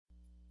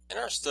In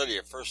our study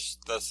of 1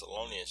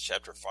 Thessalonians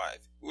chapter 5,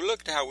 we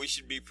looked at how we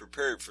should be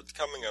prepared for the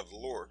coming of the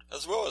Lord,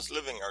 as well as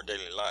living our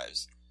daily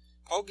lives.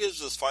 Paul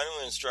gives us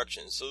final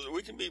instructions so that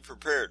we can be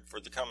prepared for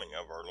the coming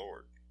of our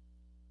Lord.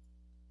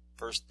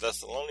 1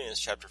 Thessalonians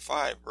chapter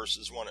 5,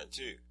 verses 1 and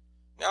 2.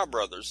 Now,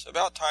 brothers,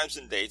 about times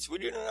and dates we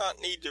do not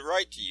need to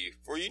write to you,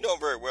 for you know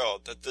very well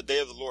that the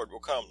day of the Lord will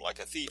come like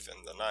a thief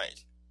in the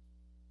night.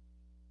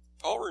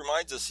 Paul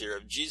reminds us here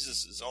of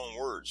Jesus' own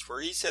words, where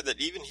he said that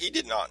even he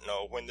did not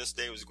know when this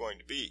day was going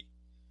to be.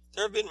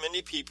 There have been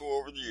many people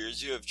over the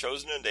years who have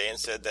chosen a day and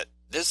said that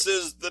this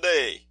is the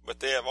day, but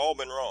they have all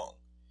been wrong.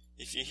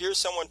 If you hear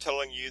someone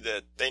telling you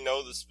that they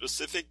know the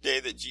specific day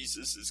that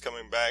Jesus is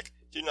coming back,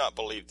 do not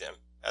believe them,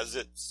 as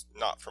it's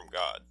not from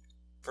God.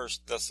 1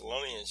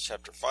 Thessalonians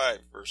chapter 5,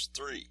 verse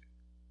 3.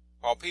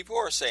 While people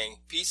are saying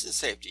peace and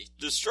safety,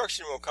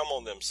 destruction will come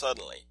on them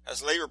suddenly,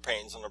 as labor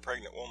pains on a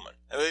pregnant woman,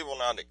 and they will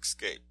not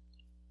escape.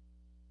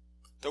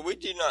 Though we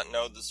do not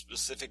know the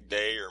specific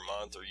day or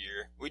month or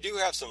year, we do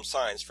have some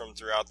signs from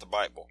throughout the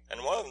Bible,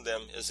 and one of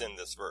them is in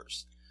this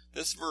verse.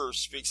 This verse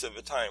speaks of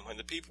a time when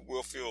the people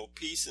will feel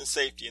peace and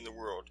safety in the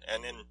world,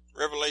 and in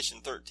Revelation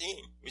 13,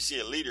 we see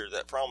a leader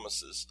that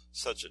promises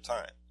such a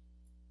time.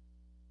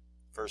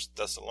 1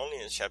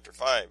 Thessalonians chapter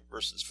 5,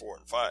 verses 4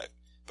 and 5.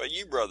 But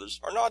you, brothers,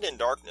 are not in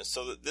darkness,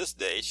 so that this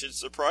day should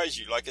surprise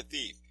you like a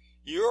thief.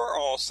 You are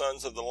all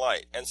sons of the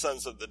light and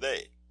sons of the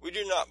day. We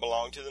do not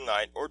belong to the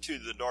night or to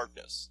the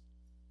darkness.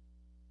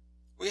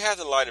 We have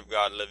the light of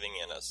God living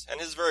in us, and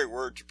His very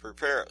word to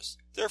prepare us.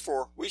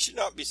 Therefore, we should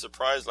not be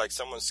surprised like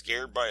someone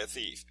scared by a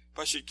thief,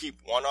 but should keep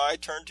one eye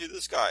turned to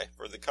the sky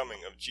for the coming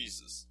of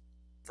Jesus.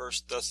 1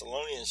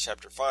 Thessalonians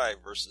chapter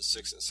 5, verses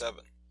 6 and 7.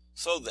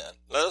 So then,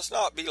 let us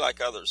not be like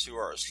others who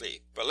are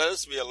asleep, but let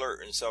us be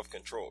alert and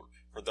self-controlled.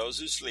 For those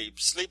who sleep,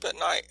 sleep at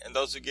night, and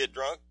those who get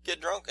drunk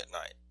at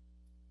night.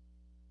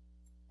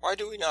 Why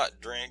do we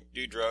not drink,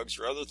 do drugs,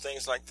 or other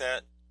things like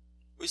that?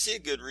 We see a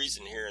good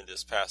reason here in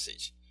this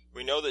passage.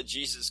 We know that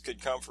Jesus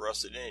could come for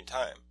us at any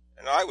time,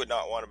 and I would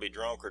not want to be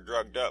drunk or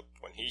drugged up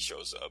when He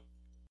shows up.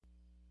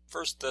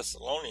 1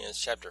 Thessalonians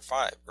chapter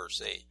 5, verse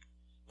 8.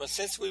 But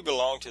since we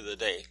belong to the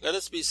day, let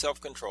us be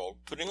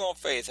self-controlled, putting on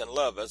faith and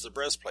love as a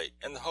breastplate,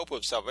 and the hope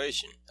of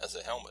salvation as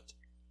a helmet.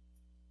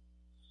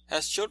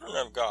 As children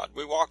of God,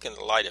 we walk in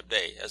the light of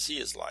day, as He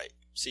is light.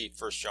 See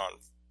 1 John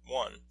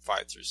 1,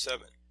 5 through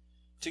 7.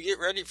 To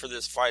get ready for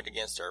this fight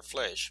against our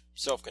flesh,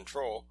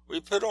 self-control, we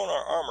put on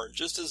our armor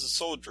just as a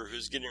soldier who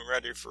is getting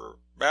ready for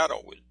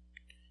battle would.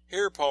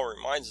 Here Paul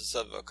reminds us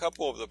of a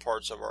couple of the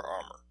parts of our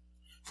armor.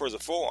 For the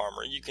full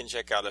armor, you can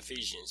check out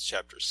Ephesians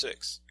chapter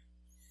 6.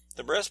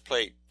 The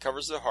breastplate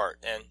covers the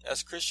heart, and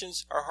as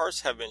Christians, our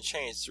hearts have been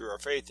changed through our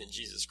faith in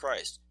Jesus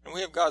Christ, and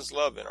we have God's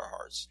love in our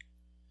hearts.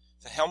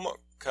 The helmet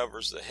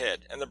covers the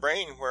head, and the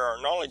brain where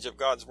our knowledge of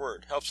God's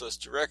Word helps us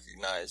to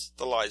recognize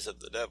the lies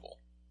of the devil.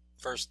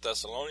 1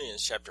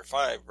 Thessalonians chapter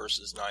 5,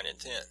 verses 9 and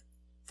 10.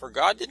 For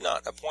God did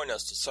not appoint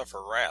us to suffer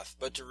wrath,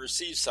 but to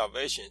receive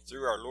salvation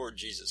through our Lord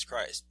Jesus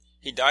Christ.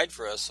 He died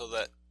for us so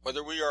that,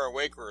 whether we are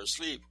awake or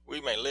asleep,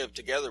 we may live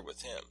together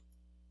with Him.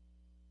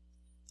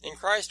 In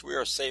Christ we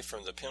are safe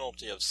from the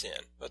penalty of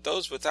sin, but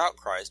those without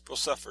Christ will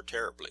suffer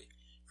terribly.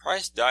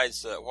 Christ died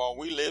so that while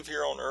we live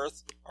here on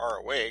earth, are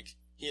awake,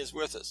 He is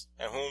with us,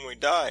 and when we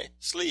die,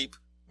 sleep,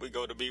 we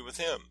go to be with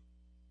Him.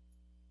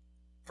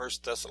 1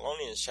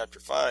 Thessalonians chapter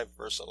 5,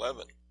 verse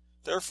 11.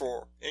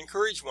 Therefore,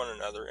 encourage one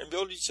another and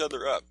build each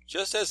other up,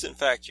 just as in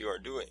fact you are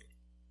doing.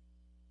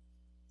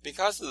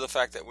 Because of the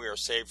fact that we are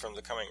saved from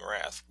the coming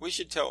wrath, we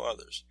should tell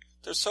others.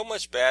 There's so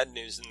much bad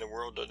news in the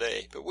world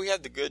today, but we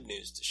have the good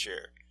news to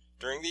share.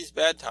 During these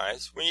bad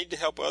times, we need to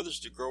help others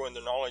to grow in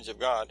their knowledge of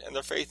God and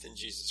their faith in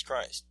Jesus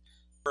Christ.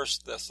 1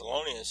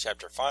 Thessalonians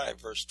chapter 5,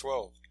 verse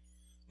 12.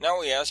 Now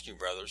we ask you,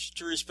 brothers,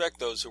 to respect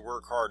those who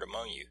work hard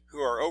among you, who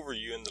are over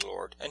you in the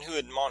Lord, and who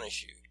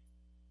admonish you.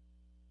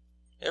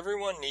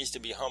 Everyone needs to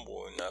be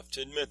humble enough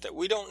to admit that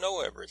we don't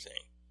know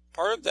everything.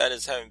 Part of that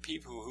is having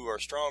people who are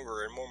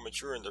stronger and more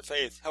mature in their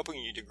faith helping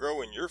you to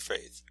grow in your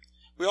faith.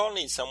 We all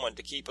need someone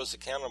to keep us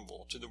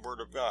accountable to the Word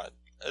of God,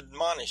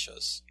 admonish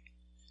us.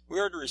 We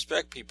are to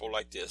respect people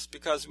like this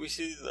because we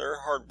see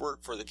their hard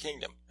work for the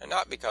kingdom, and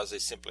not because they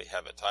simply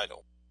have a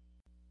title.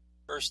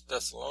 1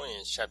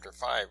 Thessalonians chapter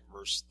 5,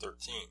 verse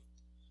 13.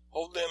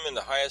 Hold them in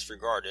the highest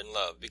regard and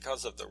love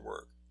because of their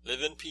work.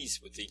 Live in peace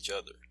with each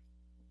other.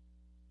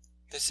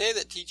 They say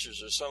that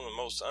teachers are some of the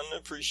most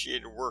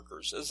unappreciated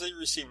workers, as they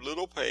receive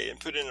little pay and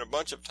put in a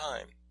bunch of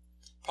time.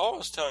 Paul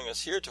is telling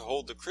us here to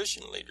hold the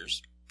Christian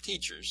leaders,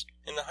 teachers,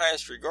 in the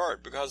highest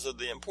regard because of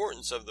the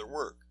importance of their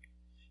work.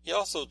 He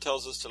also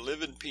tells us to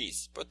live in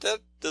peace, but that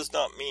does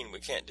not mean we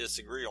can't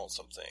disagree on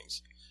some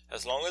things.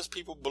 As long as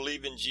people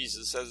believe in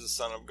Jesus as the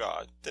Son of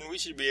God, then we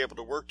should be able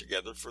to work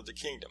together for the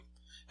kingdom.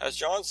 As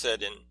John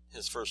said in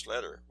his first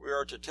letter, we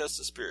are to test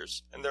the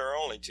spirits, and there are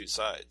only two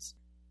sides.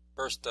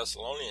 1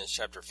 Thessalonians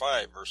chapter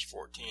 5, verse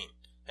 14.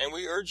 And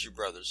we urge you,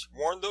 brothers,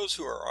 warn those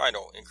who are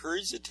idle,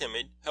 encourage the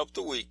timid, help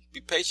the weak,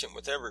 be patient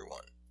with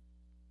everyone.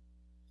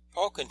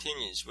 Paul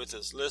continues with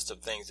his list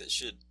of things that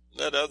should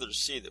let others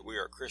see that we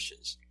are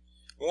Christians.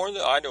 Warn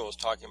the idle is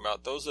talking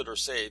about those that are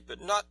saved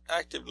but not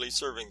actively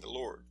serving the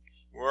Lord.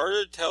 We are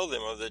to tell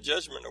them of the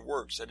judgment of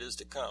works that is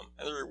to come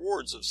and the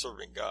rewards of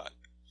serving God.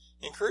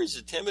 Encourage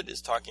the timid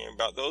is talking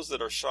about those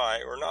that are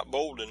shy or not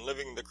bold in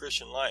living the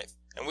Christian life,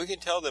 and we can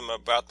tell them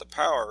about the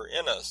power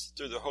in us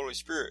through the Holy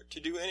Spirit to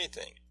do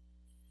anything.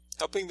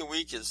 Helping the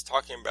weak is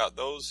talking about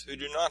those who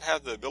do not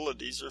have the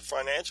abilities or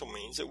financial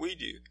means that we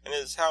do, and it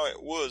is how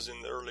it was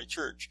in the early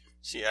church.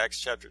 See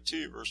Acts chapter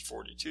 2, verse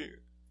 42.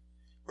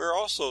 We are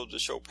also to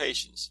show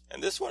patience,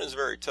 and this one is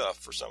very tough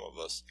for some of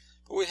us,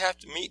 but we have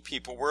to meet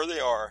people where they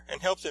are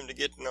and help them to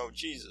get to know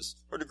Jesus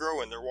or to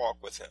grow in their walk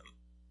with Him.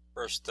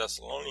 1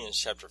 Thessalonians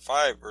chapter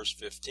 5, verse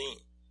 15.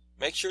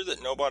 Make sure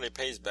that nobody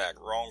pays back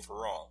wrong for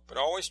wrong, but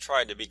always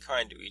try to be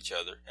kind to each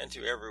other and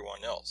to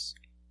everyone else.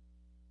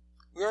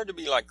 We are to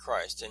be like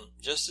Christ, and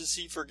just as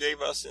He forgave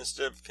us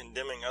instead of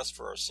condemning us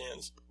for our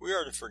sins, we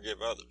are to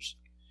forgive others.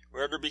 We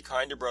are to be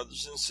kind to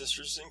brothers and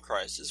sisters in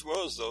Christ as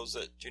well as those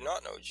that do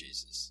not know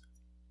Jesus.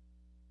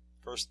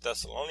 1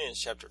 Thessalonians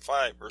chapter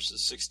 5,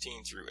 verses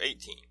 16 through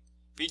 18.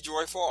 Be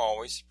joyful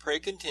always, pray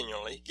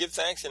continually, give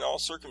thanks in all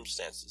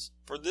circumstances,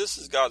 for this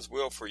is God's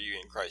will for you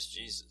in Christ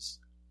Jesus.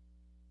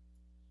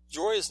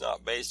 Joy is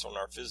not based on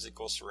our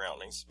physical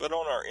surroundings, but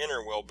on our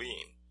inner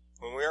well-being.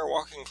 When we are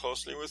walking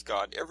closely with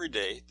God every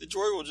day, the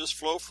joy will just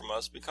flow from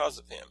us because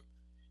of Him.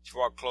 To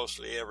walk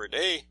closely every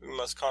day, we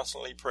must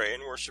constantly pray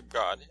and worship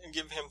God and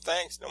give Him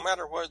thanks no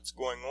matter what's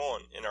going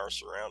on in our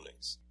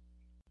surroundings.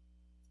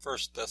 1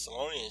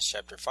 Thessalonians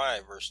chapter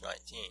 5, verse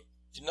 19.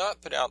 Do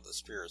not put out the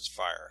Spirit's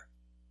fire.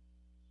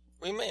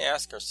 We may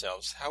ask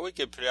ourselves how we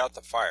could put out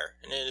the fire,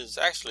 and it is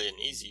actually an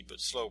easy but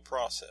slow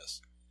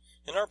process.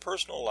 In our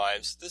personal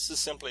lives, this is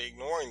simply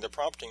ignoring the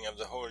prompting of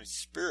the Holy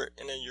Spirit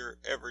in your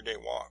everyday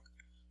walk.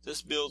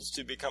 This builds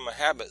to become a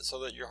habit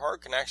so that your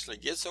heart can actually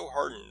get so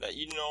hardened that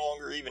you no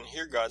longer even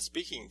hear God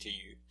speaking to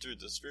you through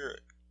the Spirit.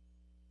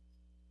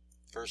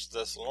 1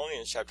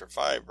 Thessalonians chapter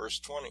 5, verse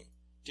 20.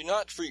 Do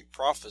not treat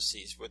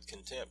prophecies with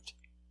contempt.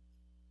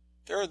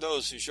 There are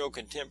those who show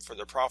contempt for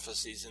the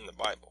prophecies in the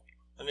Bible.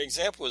 An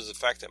example is the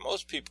fact that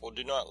most people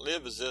do not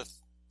live as if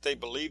they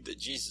believe that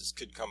Jesus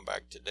could come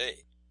back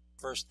today.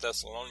 1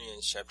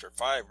 Thessalonians chapter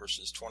 5,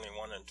 verses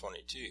 21 and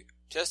 22.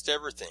 Test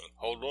everything,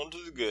 hold on to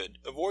the good,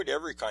 avoid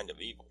every kind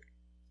of evil.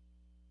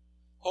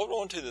 Hold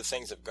on to the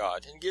things of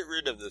God and get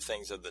rid of the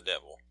things of the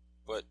devil.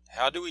 But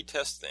how do we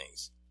test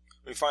things?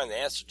 We find the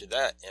answer to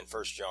that in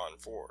 1 John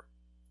 4.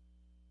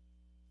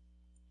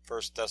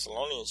 1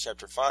 Thessalonians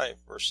chapter 5,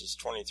 verses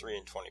 23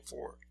 and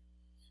 24.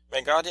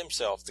 May God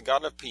Himself, the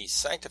God of peace,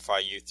 sanctify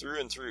you through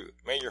and through.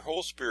 May your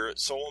whole spirit,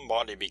 soul, and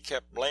body be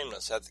kept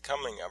blameless at the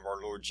coming of our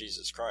Lord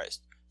Jesus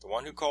Christ. The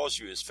one who calls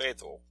you is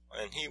faithful,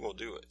 and He will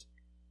do it.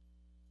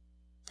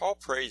 Paul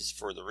prays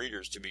for the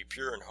readers to be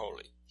pure and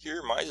holy. He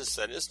reminds us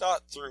that it's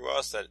not through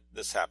us that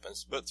this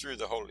happens, but through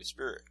the Holy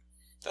Spirit.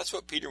 That's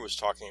what Peter was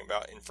talking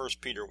about in 1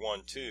 Peter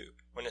 1:2,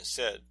 when it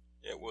said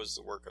it was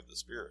the work of the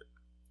Spirit.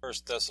 1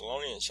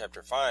 Thessalonians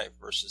chapter 5,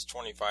 verses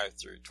 25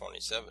 through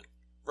 27.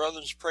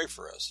 Brothers, pray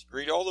for us.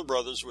 Greet all the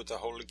brothers with a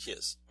holy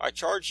kiss. I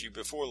charge you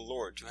before the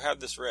Lord to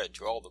have this read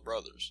to all the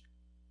brothers.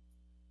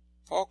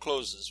 Paul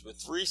closes with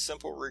 3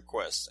 simple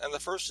requests, and the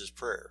first is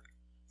prayer.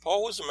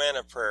 Paul was a man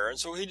of prayer, and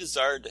so he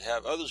desired to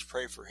have others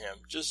pray for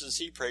him, just as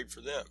he prayed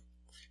for them.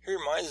 He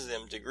reminds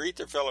them to greet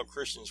their fellow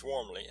Christians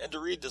warmly and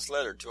to read this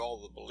letter to all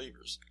the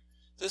believers.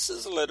 This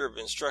is a letter of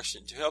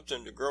instruction to help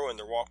them to grow in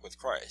their walk with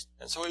Christ,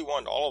 and so he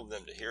wanted all of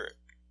them to hear it.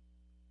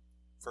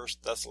 1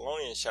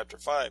 Thessalonians chapter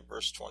 5,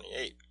 verse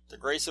 28. The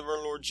grace of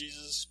our Lord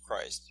Jesus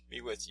Christ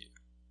be with you.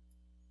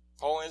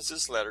 Paul ends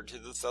this letter to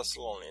the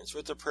Thessalonians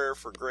with a prayer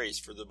for grace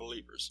for the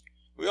believers.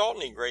 We all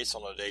need grace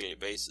on a daily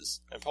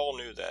basis, and Paul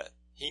knew that.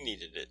 He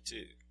needed it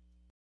too.